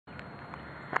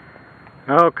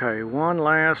Okay, one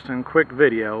last and quick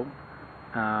video.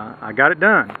 I got it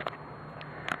done,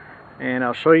 and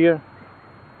I'll show you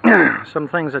some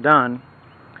things I've done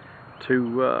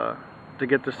to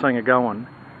get this thing going.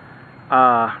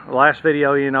 Last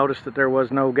video you noticed that there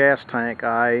was no gas tank.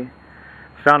 I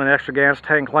found an extra gas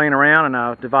tank laying around, and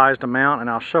I devised a mount, and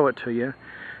I'll show it to you.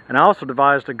 And I also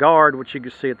devised a guard, which you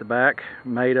can see at the back,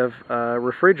 made of a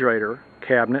refrigerator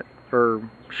cabinet or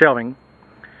shelving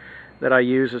that I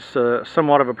use as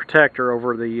somewhat of a protector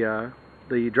over the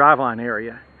driveline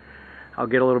area. I'll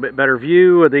get a little bit better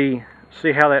view of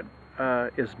see how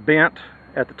that is bent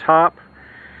at the top,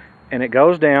 and it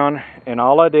goes down, and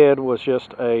all I did was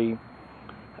just a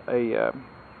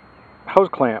hose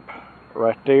clamp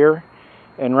right there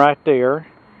and right there,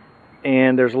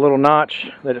 and there's a little notch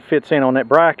that it fits in on that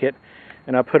bracket,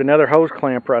 and I put another hose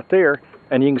clamp right there,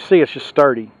 and you can see it's just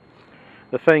sturdy.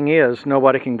 The thing is,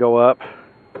 nobody can go up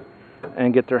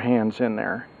and get their hands in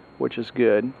there, which is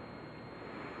good.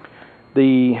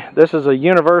 This is a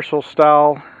universal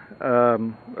style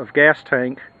of gas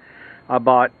tank I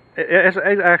bought. It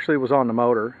actually was on the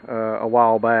motor a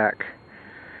while back.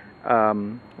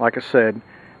 Like I said,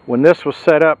 when this was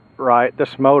set up right,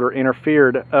 this motor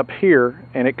interfered up here,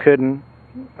 and I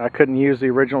couldn't use the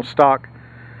original stock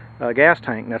gas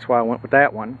tank. That's why I went with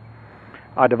that one.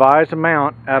 I devised a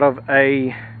mount out of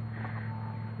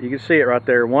you can see it right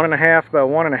there, 1.5 by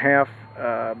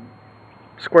 1.5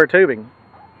 square tubing.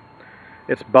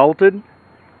 It's bolted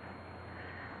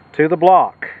to the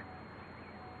block,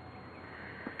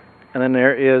 and then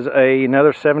there is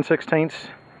another 7/16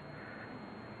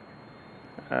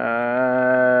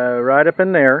 right up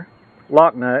in there,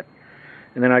 lock nut,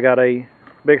 and then I got a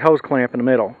big hose clamp in the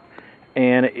middle,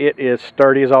 and it is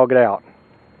sturdy as all get out.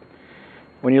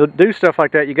 When you do stuff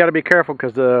like that, you got to be careful,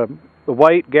 because the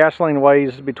weight, gasoline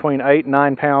weighs between 8 and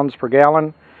 9 pounds per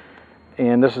gallon,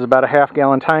 and this is about a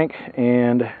half-gallon tank,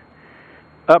 and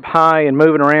up high and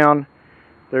moving around,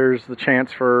 there's the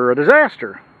chance for a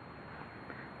disaster.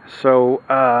 So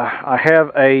I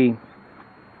have a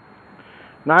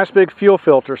nice big fuel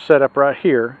filter set up right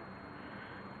here,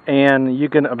 and you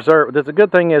can observe. The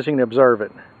good thing is you can observe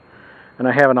it, and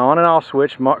I have an on and off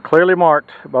switch clearly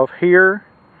marked both here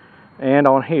and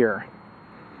on here,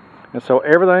 and so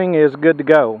everything is good to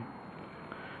go.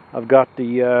 I've got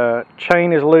the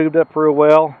chain is lubed up real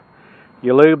well.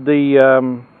 You lube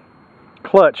the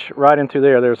clutch right into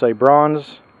there. There's a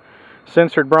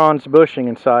censored bronze bushing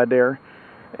inside there,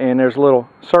 and there's a little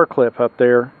circlip up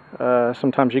there.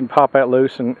 Sometimes you can pop that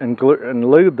loose and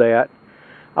lube that.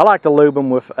 I like to lube them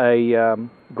with a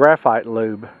graphite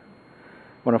lube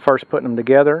when I'm first putting them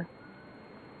together.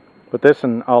 But this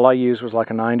one, all I used was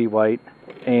like a 90 weight,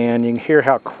 and you can hear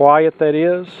how quiet that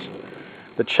is.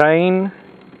 The chain,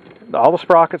 all the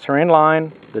sprockets are in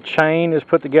line. The chain is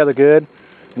put together good,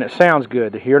 and it sounds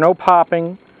good. To hear no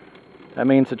popping, that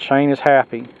means the chain is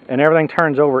happy, and everything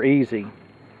turns over easy.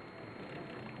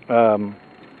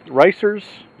 Racers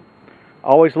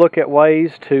always look at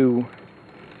ways to,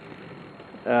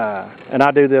 and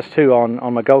I do this too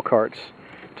on my go-karts,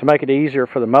 to make it easier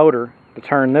for the motor to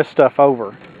turn this stuff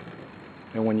over.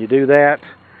 And when you do that,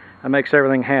 it makes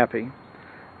everything happy.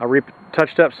 I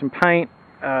touched up some paint.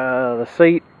 The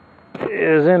seat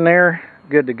is in there,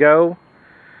 good to go.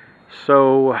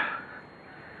 So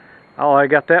I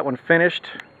got that one finished,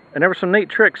 and there were some neat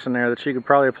tricks in there that you could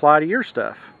probably apply to your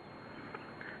stuff.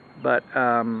 But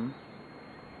you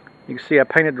can see I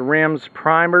painted the rims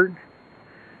primered.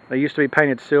 They used to be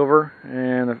painted silver,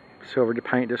 and the silver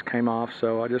paint just came off,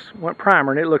 so I just went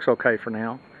primer, and it looks okay for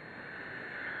now.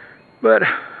 But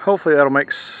hopefully that'll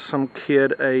make some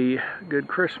kid a good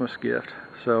Christmas gift.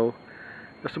 So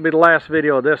this will be the last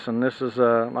video of this one. This is,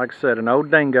 like I said, an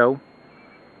old dingo,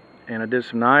 and I did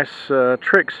some nice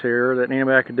tricks here that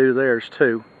anybody could do theirs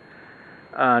too.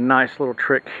 Nice little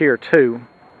trick here too.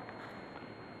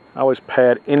 I always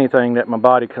pad anything that my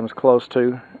body comes close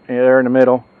to. There in the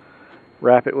middle,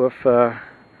 wrap it with, I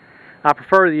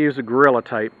prefer to use the Gorilla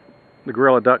tape, the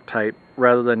Gorilla duct tape,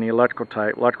 rather than the electrical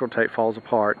tape. Electrical tape falls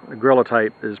apart. The Gorilla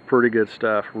tape is pretty good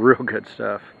stuff, real good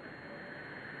stuff.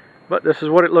 But this is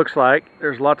what it looks like.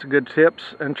 There's lots of good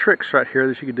tips and tricks right here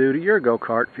that you could do to your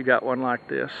go-kart if you got one like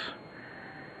this.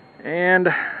 And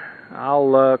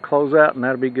I'll close out, and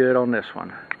that'll be good on this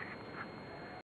one.